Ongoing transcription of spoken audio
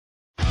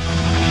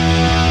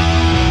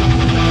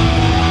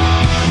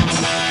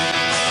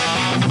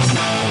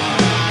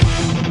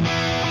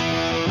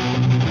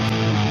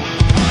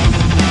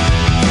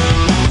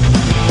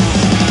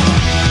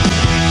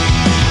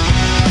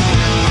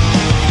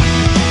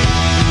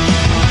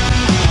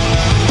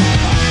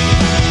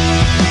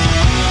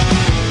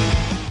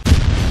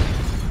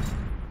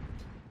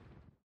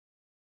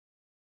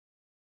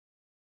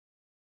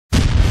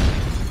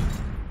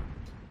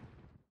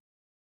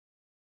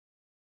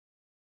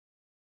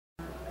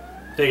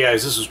Hey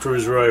guys, this is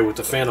Cruise Roy with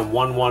the Phantom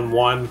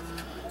 111,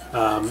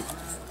 the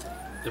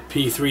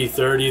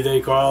P330 they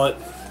call it.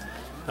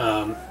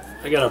 I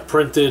got a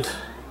printed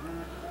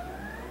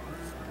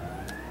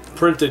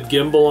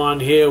gimbal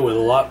on here with a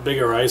lot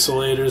bigger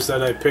isolators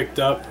that I picked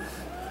up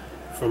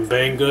from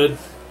Banggood,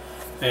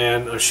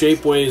 and a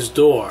Shapeways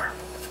door.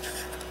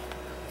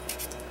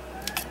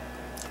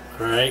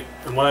 Alright,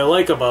 and what I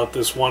like about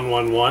this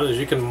 111 is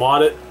you can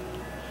mod it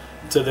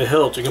to the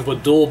hilt. You can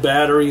put dual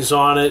batteries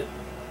on it,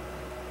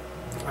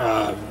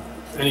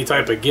 any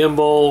type of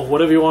gimbal,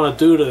 whatever you want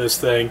to do to this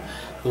thing,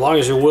 as long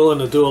as you're willing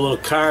to do a little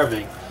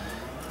carving.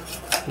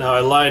 Now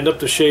I lined up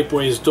the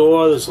Shapeways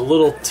door. There's a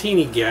little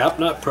teeny gap,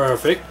 not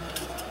perfect,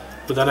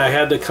 but then I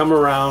had to come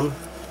around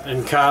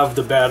and carve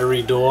the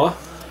battery door.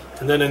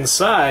 And then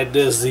inside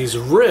there's these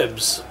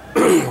ribs.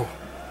 The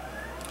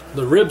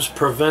ribs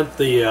prevent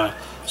the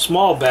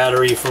small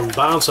battery from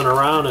bouncing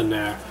around in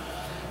there,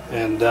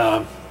 and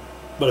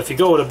but if you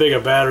go with a bigger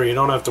battery you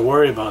don't have to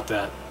worry about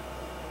that.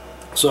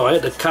 So I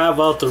had to carve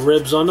out the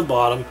ribs on the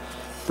bottom,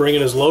 bring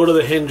it as low to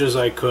the hinge as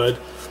I could,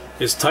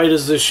 as tight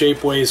as this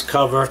Shapeways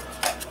cover.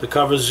 The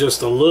cover's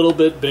just a little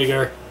bit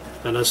bigger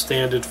than a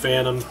standard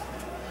Phantom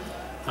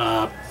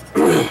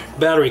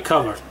battery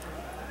cover.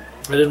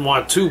 I didn't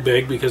want too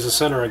big because the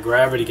center of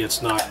gravity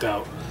gets knocked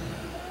out.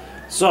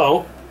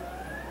 So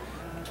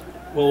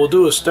what we'll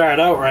do is start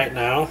out right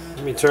now.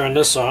 Let me turn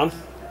this on.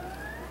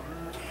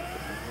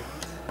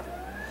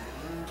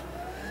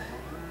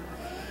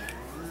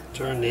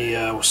 Turn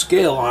the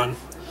scale on.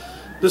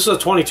 This is a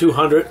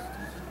 2200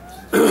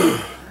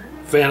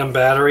 Phantom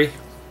battery,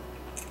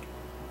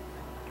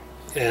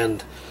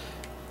 and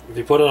if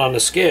you put it on the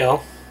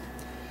scale,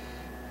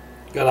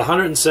 you got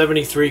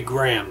 173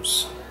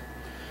 grams.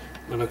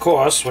 And of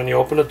course, when you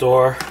open the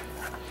door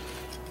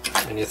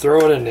and you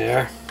throw it in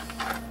there,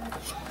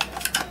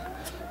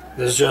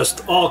 there's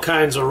just all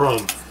kinds of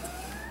room.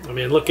 I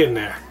mean, look in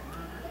there.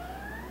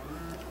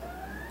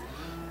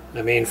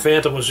 I mean,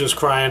 Phantom was just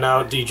crying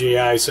out,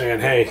 DJI,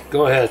 saying, hey,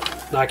 go ahead,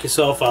 knock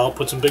yourself out,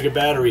 put some bigger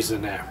batteries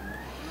in there.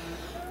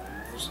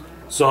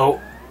 So,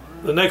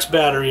 the next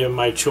battery of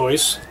my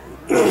choice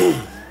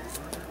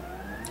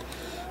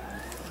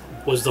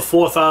was the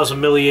 4000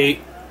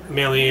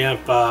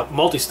 milliamp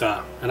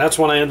multi-star. And that's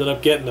when I ended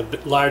up getting a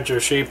bit larger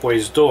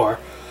Shapeways door,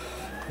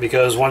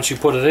 because once you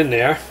put it in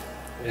there,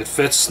 it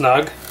fits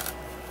snug.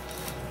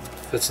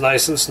 Fits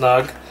nice and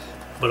snug.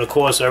 But of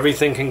course,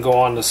 everything can go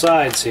on the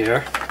sides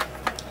here.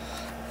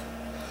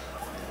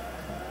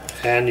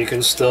 And you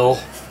can still,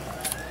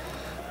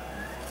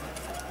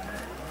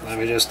 let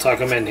me just tuck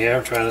them in here.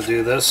 I'm trying to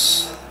do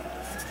this.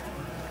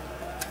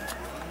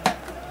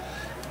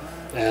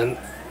 And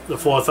the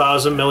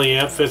 4000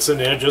 milliamp fits in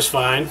there just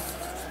fine.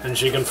 And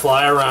she can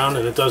fly around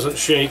and it doesn't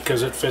shake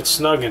because it fits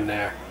snug in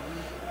there.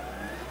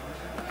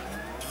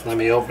 Let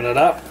me open it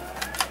up.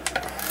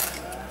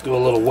 Do a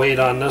little weight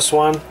on this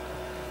one.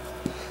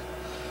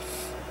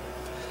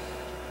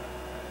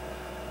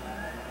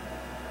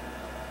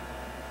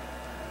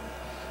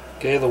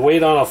 Okay, the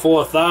weight on a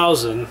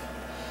 4000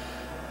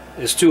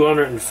 is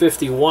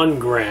 251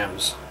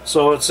 grams.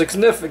 So it's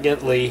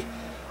significantly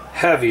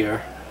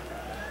heavier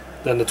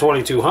than the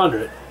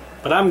 2200.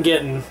 But I'm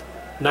getting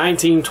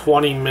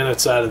 19-20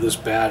 minutes out of this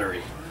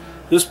battery.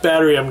 This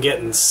battery I'm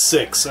getting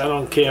 6. I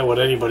don't care what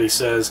anybody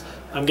says.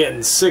 I'm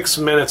getting 6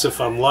 minutes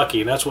if I'm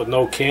lucky. And that's with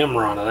no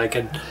camera on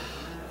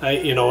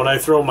it. You know, when I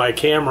throw my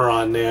camera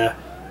on there,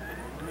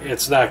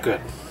 it's not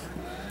good.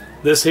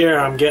 This here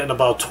I'm getting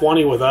about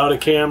 20 without a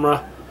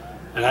camera.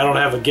 And I don't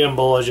have a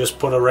gimbal, I just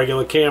put a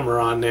regular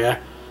camera on there.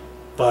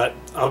 But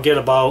I'll get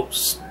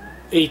about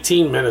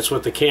 18 minutes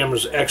with the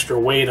camera's extra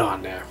weight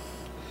on there.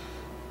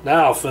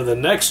 Now for the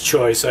next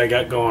choice I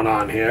got going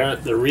on here,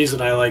 the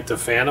reason I like the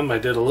Phantom, I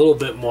did a little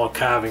bit more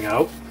carving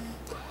out.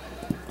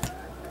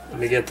 Let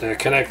me get the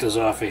connectors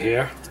off of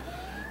here.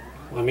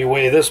 Let me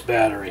weigh this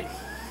battery.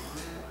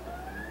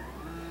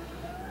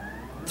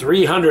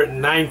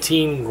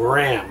 319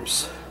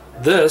 grams.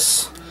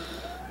 This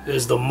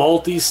is the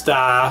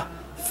multi-star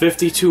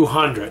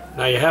 5200.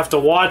 Now you have to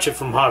watch it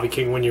from Hobby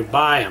King when you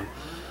buy them.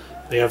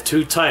 They have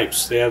two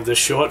types. They have the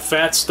short,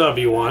 fat,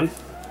 stubby one,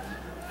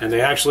 and they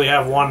actually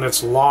have one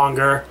that's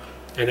longer,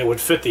 and it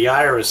would fit the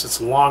iris. It's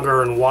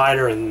longer and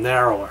wider and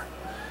narrower.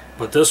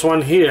 But this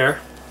one here,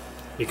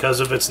 because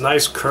of its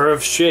nice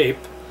curved shape,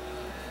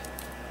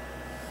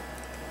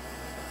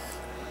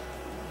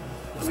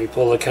 let me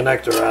pull the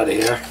connector out of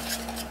here.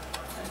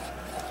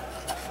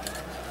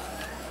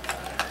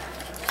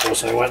 Of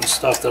course, I went and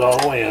stuffed it all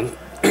the way in.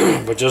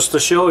 But just to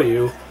show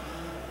you,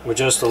 with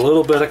just a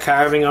little bit of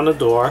carving on the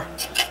door,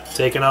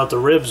 taking out the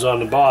ribs on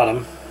the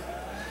bottom,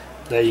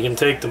 that you can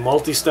take the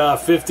multi-star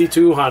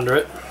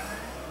 5200,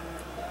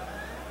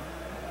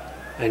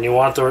 and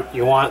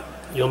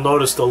you'll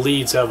notice the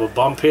leads have a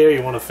bump here.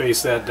 You want to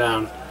face that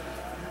down,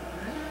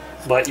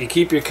 but you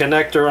keep your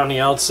connector on the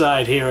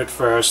outside here at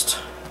first.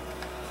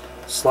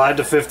 Slide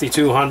the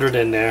 5200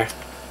 in there.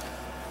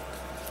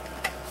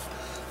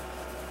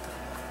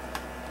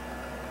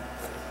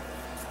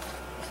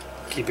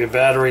 Keep your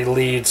battery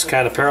leads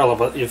kind of parallel,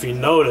 but if you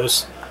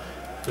notice,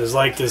 there's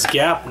like this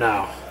gap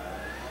now.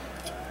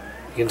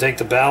 You can take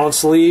the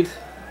balance lead,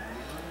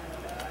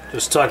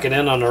 just tuck it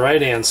in on the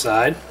right hand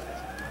side.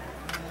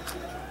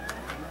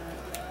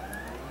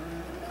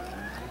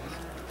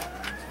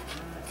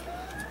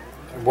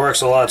 It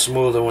works a lot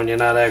smoother when you're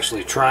not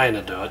actually trying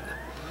to do it.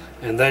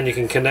 And then you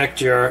can connect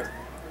the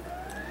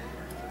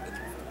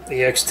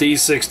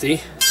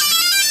XT60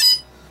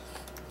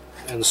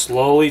 and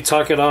slowly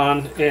tuck it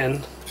on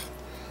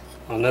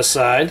this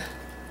side,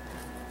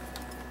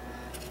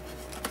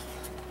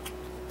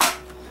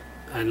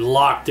 and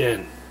locked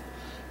in.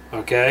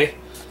 Okay,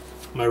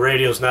 my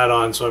radio's not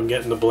on, so I'm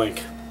getting the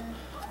blink.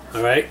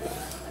 Alright,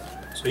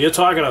 so you're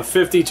talking a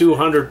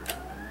 5200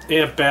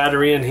 amp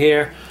battery in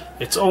here.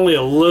 It's only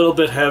a little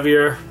bit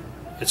heavier.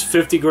 It's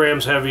 50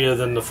 grams heavier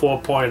than the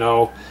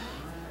 4.0.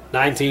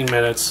 19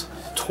 minutes,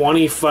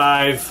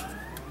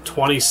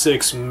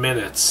 26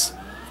 minutes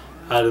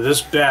out of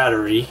this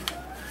battery.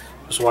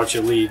 Just watch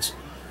your leads.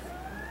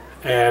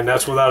 And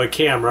that's without a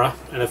camera.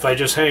 And if I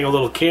just hang a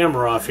little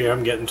camera off here,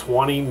 I'm getting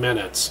 20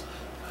 minutes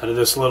out of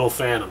this little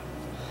Phantom.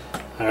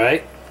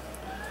 Alright?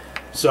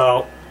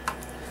 So,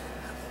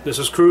 this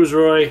is Cruise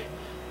Roy.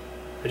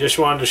 I just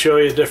wanted to show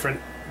you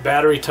different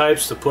battery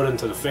types to put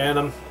into the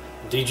Phantom.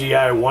 DJI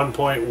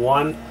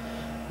 1.1.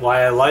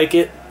 Why I like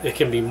it. It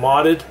can be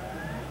modded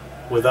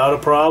without a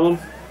problem.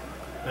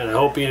 And I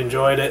hope you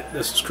enjoyed it.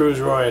 This is Cruise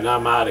Roy, and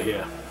I'm out of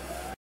here.